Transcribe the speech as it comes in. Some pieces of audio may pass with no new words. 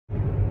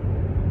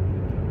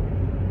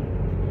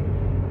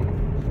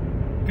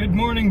Good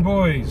morning,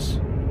 boys.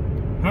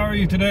 How are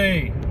you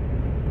today?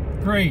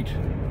 Great.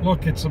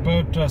 Look, it's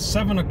about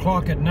 7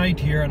 o'clock at night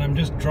here, and I'm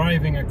just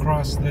driving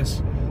across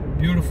this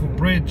beautiful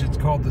bridge. It's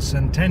called the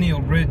Centennial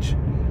Bridge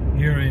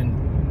here in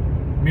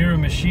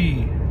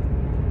Miramichi,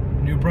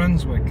 New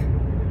Brunswick,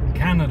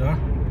 Canada.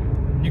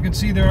 You can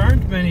see there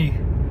aren't many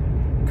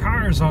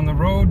cars on the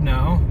road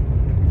now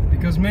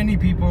because many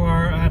people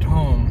are at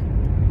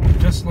home,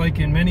 just like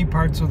in many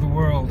parts of the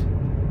world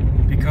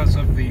because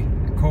of the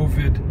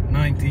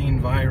COVID-19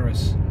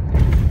 virus.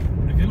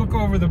 If you look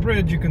over the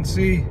bridge, you can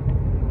see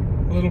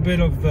a little bit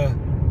of the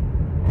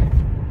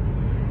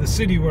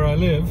city where I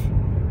live.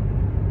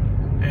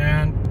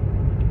 And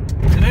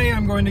today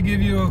I'm going to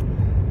give you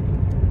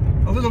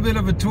a little bit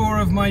of a tour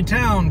of my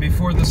town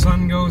before the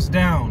sun goes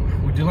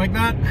down. Would you like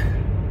that?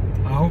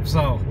 I hope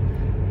so.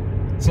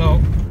 So,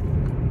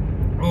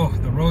 oh,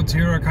 the roads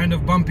here are kind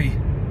of bumpy.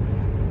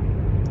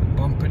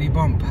 Bumpity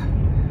bump.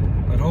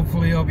 But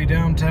hopefully I'll be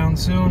downtown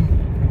soon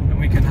and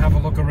we can have a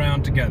look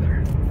around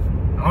together.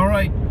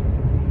 Alright.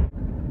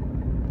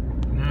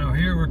 Now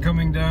here we're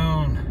coming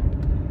down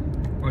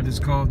what is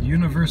called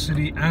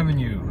University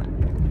Avenue.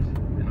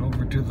 And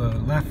over to the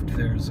left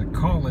there's a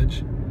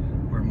college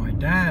where my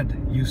dad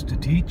used to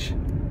teach.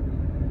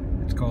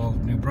 It's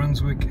called New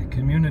Brunswick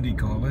Community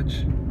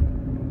College.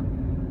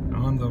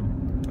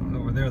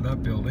 Over there,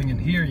 that building.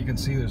 And here you can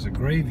see there's a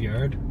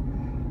graveyard.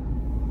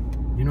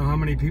 You know how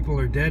many people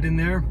are dead in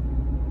there?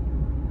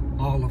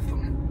 All of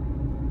them.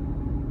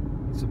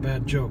 It's a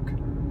bad joke.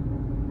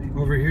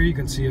 Over here you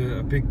can see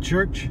a big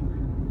church. A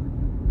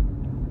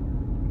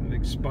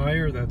big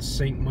spire. That's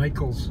St.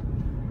 Michael's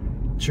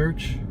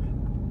Church.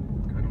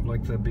 Kind of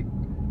like the big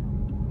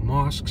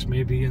mosques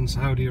maybe in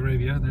Saudi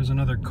Arabia. There's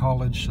another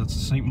college. That's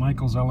St.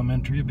 Michael's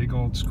Elementary, a big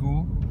old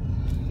school.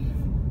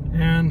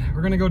 And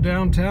we're going to go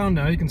downtown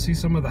now. You can see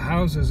some of the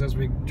houses as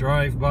we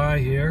drive by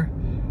here.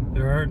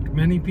 There aren't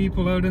many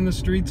people out in the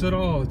streets at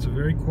all. It's a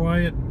very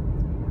quiet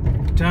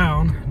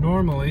town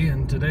normally,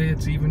 and today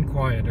it's even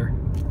quieter.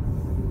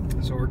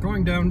 So we're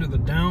going down to the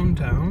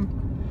downtown,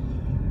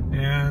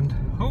 and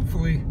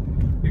hopefully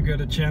you get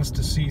a chance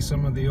to see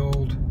some of the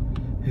old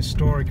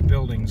historic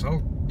buildings.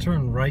 I'll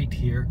turn right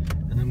here,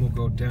 and then we'll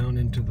go down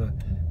into the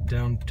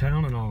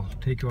downtown, and I'll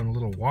take you on a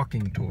little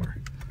walking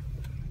tour.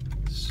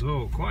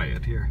 So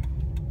quiet here.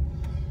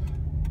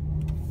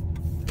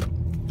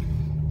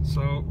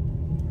 So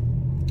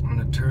I'm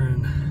gonna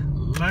turn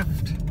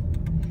left,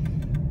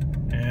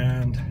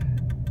 and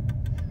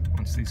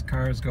once these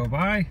cars go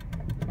by,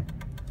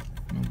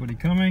 nobody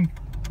coming.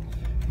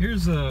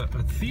 Here's a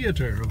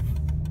theater, a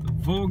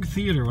Vogue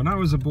theater. When I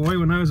was a boy,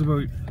 when I was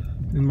about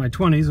in my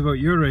 20s, about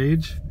your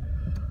age,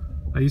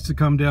 I used to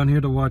come down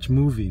here to watch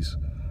movies.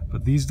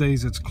 But these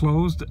days it's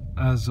closed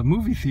as a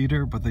movie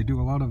theater, but they do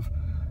a lot of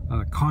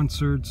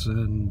concerts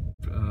and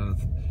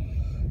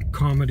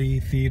comedy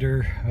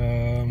theater,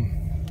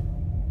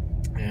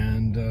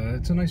 and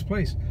it's a nice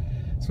place.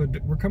 So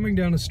we're coming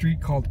down a street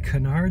called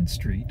Canard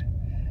Street,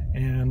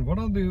 and what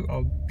I'll do,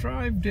 I'll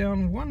drive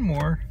down one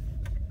more,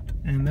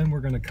 and then we're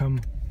going to come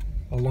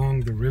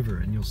along the river,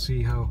 and you'll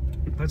see how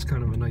that's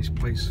kind of a nice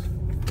place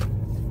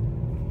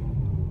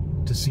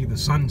to see the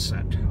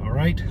sunset. All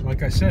right,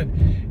 like I said,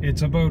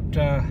 it's about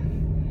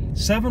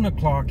 7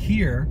 o'clock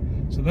here.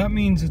 So that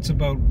means it's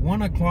about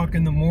 1 o'clock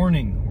in the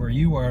morning where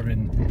you are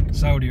in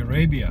Saudi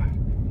Arabia.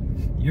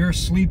 You're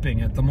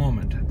sleeping at the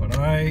moment, but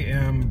I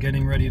am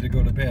getting ready to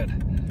go to bed.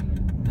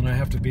 And I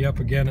have to be up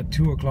again at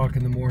 2 o'clock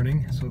in the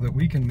morning so that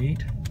we can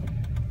meet.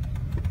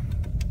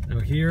 Now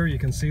here you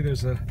can see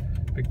there's a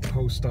big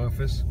post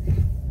office.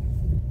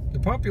 The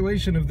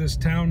population of this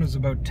town is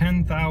about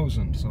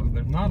 10,000, so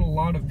there's not a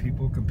lot of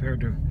people compared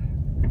to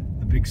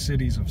the big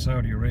cities of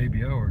Saudi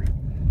Arabia or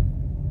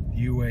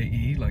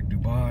UAE, like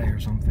Dubai or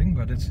something,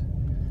 but it's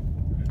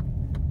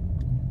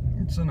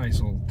a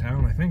nice old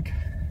town, I think.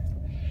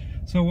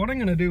 So what I'm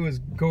going to do is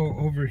go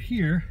over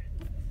here.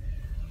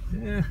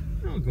 Yeah,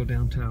 I'll go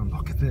downtown.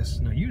 Look at this.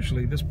 Now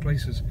usually this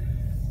place is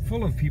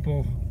full of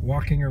people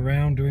walking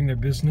around doing their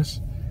business,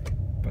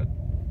 but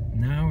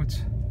now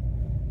it's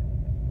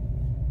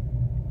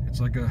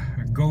like a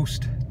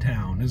ghost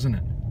town, isn't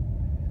it?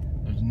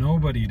 There's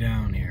nobody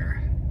down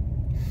here.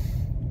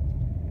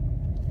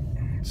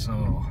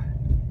 So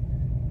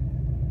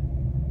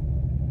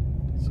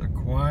it's a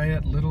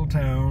quiet little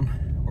town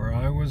where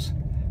I was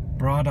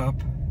brought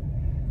up.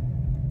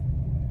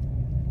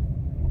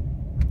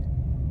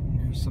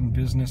 There's some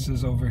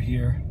businesses over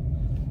here.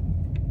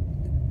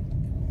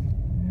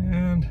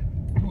 And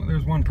oh,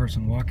 there's one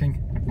person walking.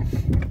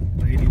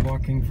 Lady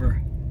walking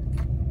for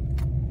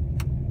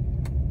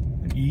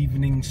an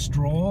evening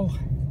stroll.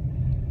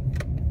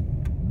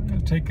 I'm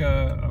going to take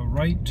a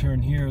right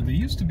turn here. There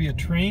used to be a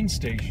train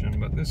station,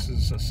 but this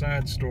is a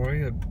sad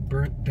story. It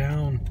burnt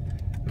down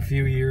a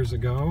few years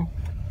ago,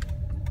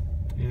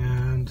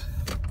 and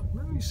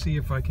let me see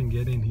if I can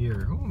get in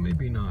here. Oh,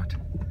 maybe not.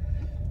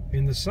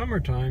 In the summer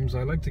times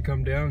I like to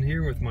come down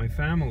here with my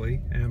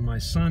family, and my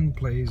son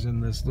plays in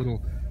this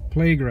little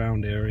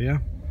playground area.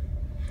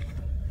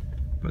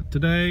 But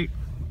today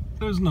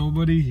there's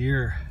nobody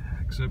here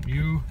except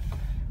you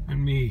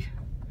and me.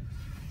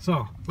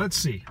 So let's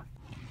see.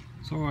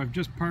 So I've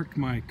just parked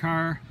my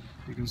car.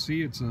 You can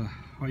see it's a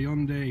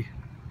Hyundai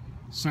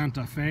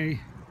Santa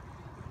Fe.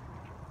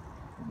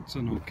 It's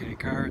an okay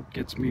car. It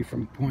gets me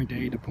from point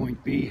A to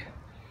point B.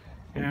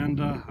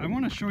 And I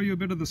want to show you a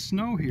bit of the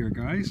snow here,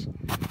 guys.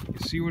 You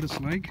see what it's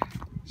like?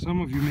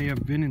 Some of you may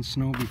have been in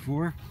snow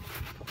before.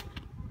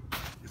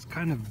 It's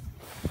kind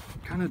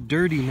of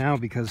dirty now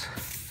because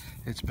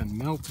it's been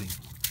melting.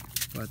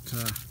 But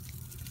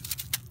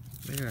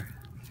there,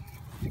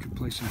 you can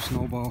play some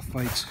snowball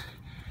fights.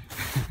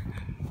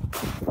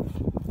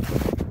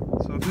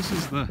 So this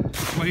is the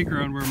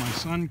playground where my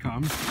son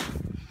comes.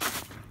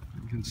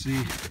 You can see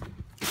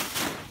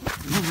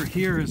over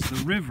here is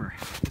the river.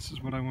 This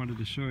is what I wanted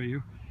to show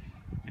you.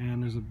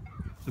 And there's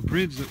the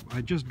bridge that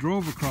I just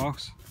drove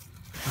across,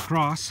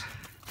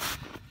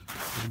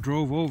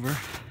 drove over,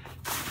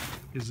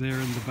 is there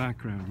in the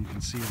background. You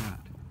can see that.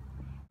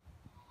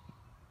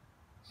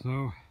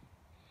 So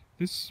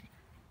this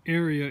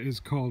area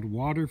is called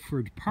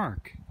Waterford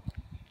Park,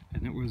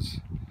 and it was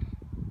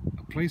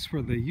a place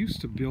where they used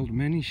to build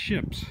many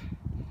ships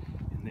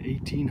in the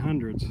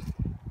 1800s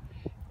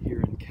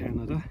here in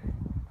Canada.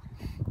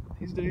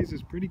 These days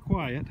it's pretty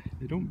quiet.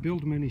 They don't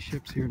build many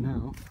ships here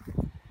now.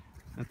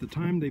 At the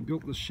time they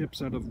built the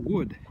ships out of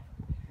wood.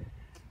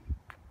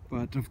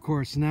 But of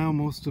course now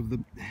most of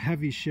the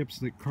heavy ships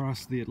that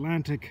cross the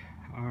Atlantic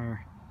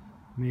are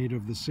made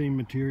of the same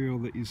material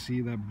that you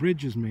see that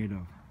bridge is made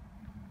of,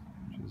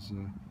 which is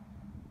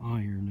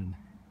iron and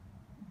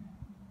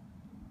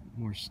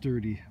more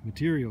sturdy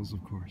materials,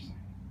 of course.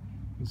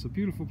 It's a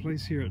beautiful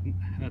place here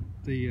at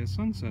the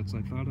sunsets,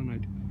 I thought, and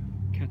I'd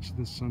catch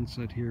this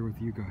sunset here with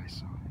you guys.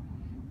 So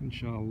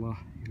inshallah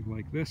you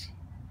like this.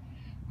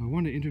 I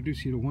want to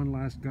introduce you to one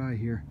last guy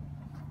here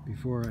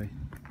before I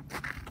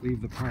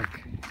leave the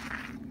park.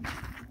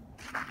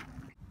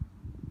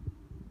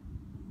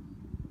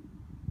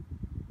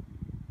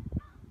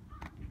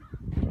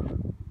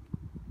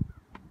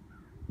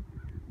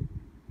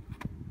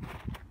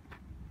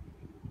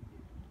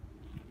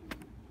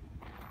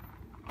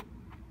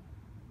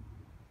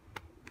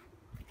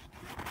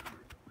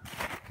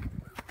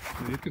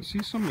 So you can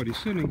see somebody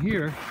sitting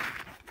here.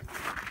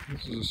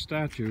 This is a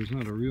statue, it's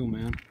not a real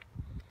man.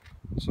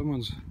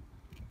 Someone's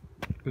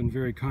been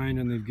very kind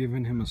and they've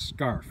given him a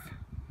scarf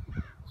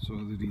so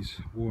that he's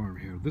warm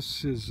here.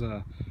 This is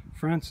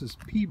Francis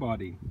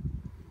Peabody.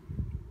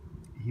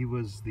 He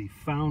was the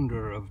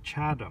founder of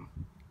Chatham,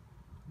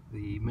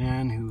 the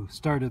man who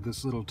started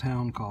this little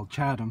town called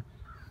Chatham.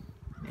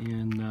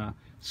 In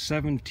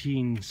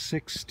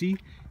 1760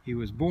 he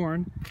was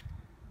born,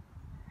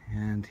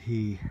 and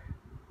he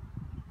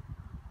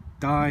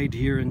died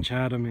here in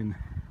Chatham in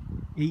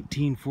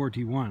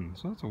 1841,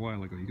 so that's a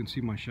while ago. You can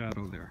see my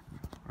shadow there,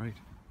 right?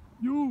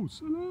 Yo,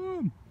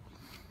 salam!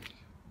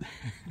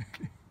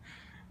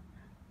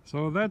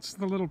 So that's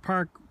the little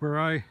park where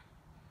I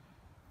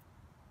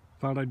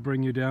thought I'd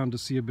bring you down to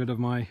see a bit of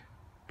my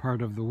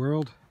part of the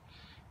world.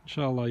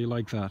 Inshallah you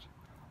like that.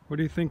 What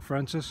do you think,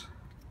 Francis?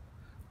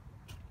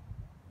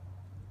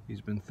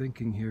 He's been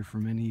thinking here for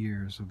many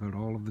years about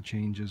all of the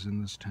changes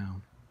in this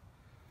town.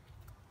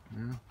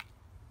 Yeah.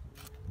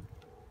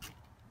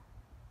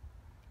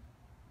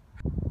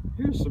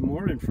 Here's some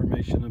more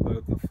information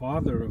about the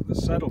father of the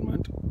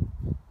settlement,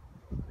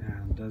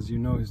 and as you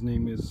know his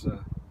name is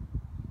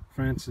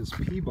Francis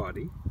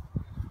Peabody.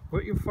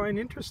 What you'll find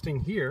interesting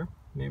here,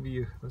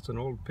 that's an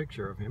old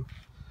picture of him,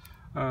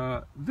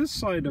 this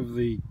side of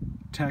the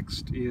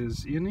text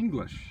is in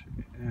English,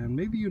 and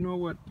maybe you know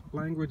what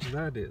language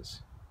that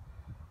is.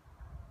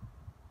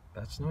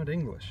 That's not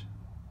English.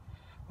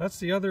 That's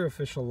the other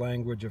official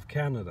language of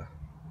Canada,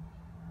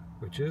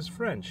 which is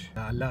French.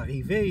 À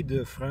l'arrivée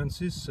de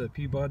Francis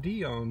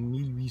Peabody en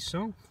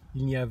 1800,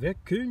 il n'y avait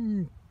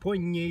qu'une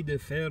poignée de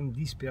fermes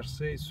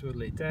dispersées sur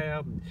les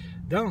terres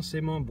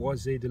densément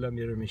boisées de la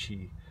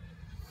Miramichi.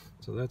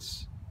 So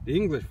that's the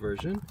English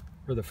version,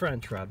 or the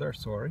French rather,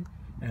 sorry.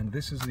 And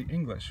this is the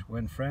English.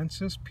 When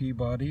Francis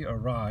Peabody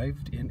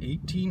arrived in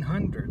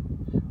 1800,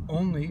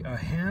 only a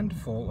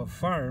handful of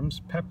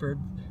farms peppered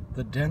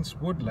the dense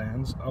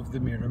woodlands of the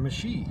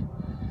Miramichi.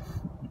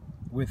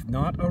 With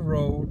not a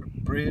road,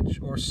 bridge,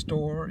 or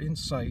store in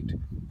sight,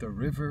 the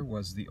river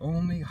was the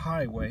only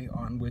highway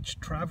on which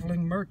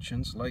traveling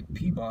merchants like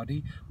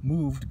Peabody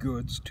moved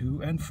goods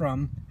to and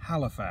from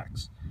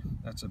Halifax.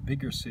 That's a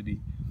bigger city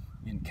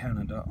in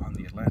Canada on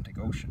the Atlantic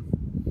Ocean.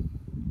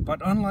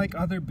 But unlike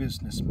other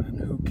businessmen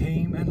who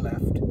came and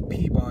left,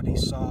 Peabody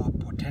saw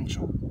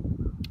potential.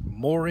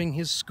 Mooring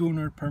his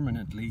schooner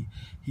permanently,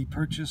 he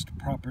purchased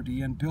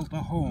property and built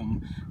a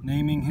home,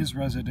 naming his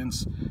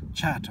residence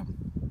Chatham.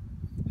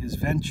 His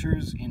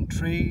ventures in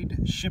trade,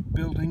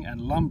 shipbuilding,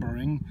 and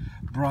lumbering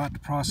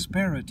brought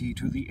prosperity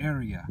to the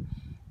area,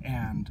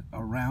 and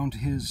around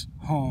his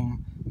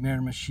home,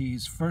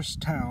 Miramichi's first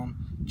town,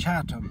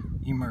 Chatham,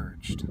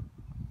 emerged.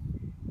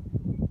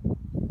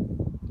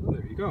 So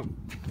there you go.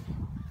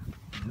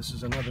 This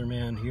is another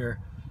man here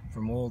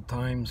from old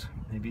times,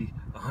 maybe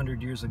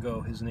 100 years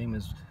ago. His name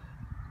is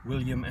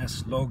William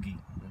S. Logie,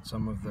 and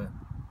some of the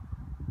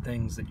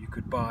things that you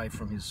could buy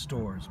from his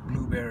stores,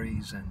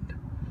 blueberries and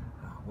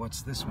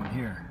what's this one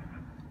here?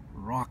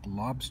 Rock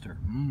lobster.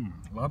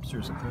 Lobster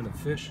is a kind of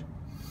fish.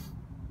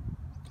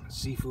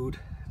 Seafood,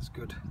 it's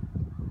good.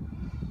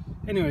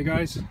 Anyway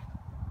guys,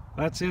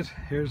 that's it.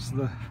 Here's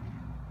the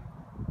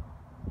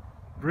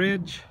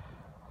bridge,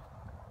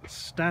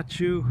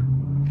 statue,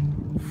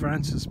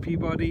 Francis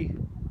Peabody,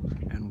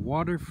 and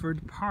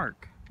Waterford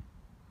Park,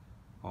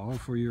 all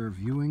for your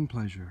viewing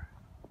pleasure.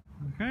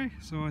 Okay,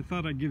 so I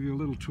thought I'd give you a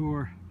little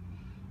tour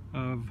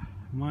of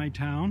my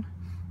town,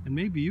 and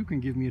maybe you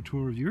can give me a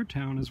tour of your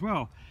town as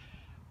well.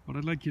 What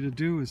I'd like you to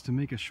do is to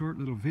make a short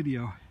little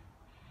video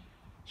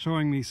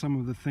showing me some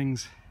of the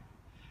things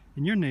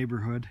in your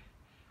neighborhood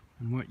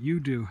and what you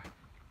do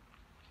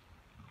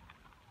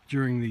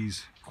during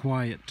these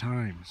quiet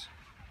times.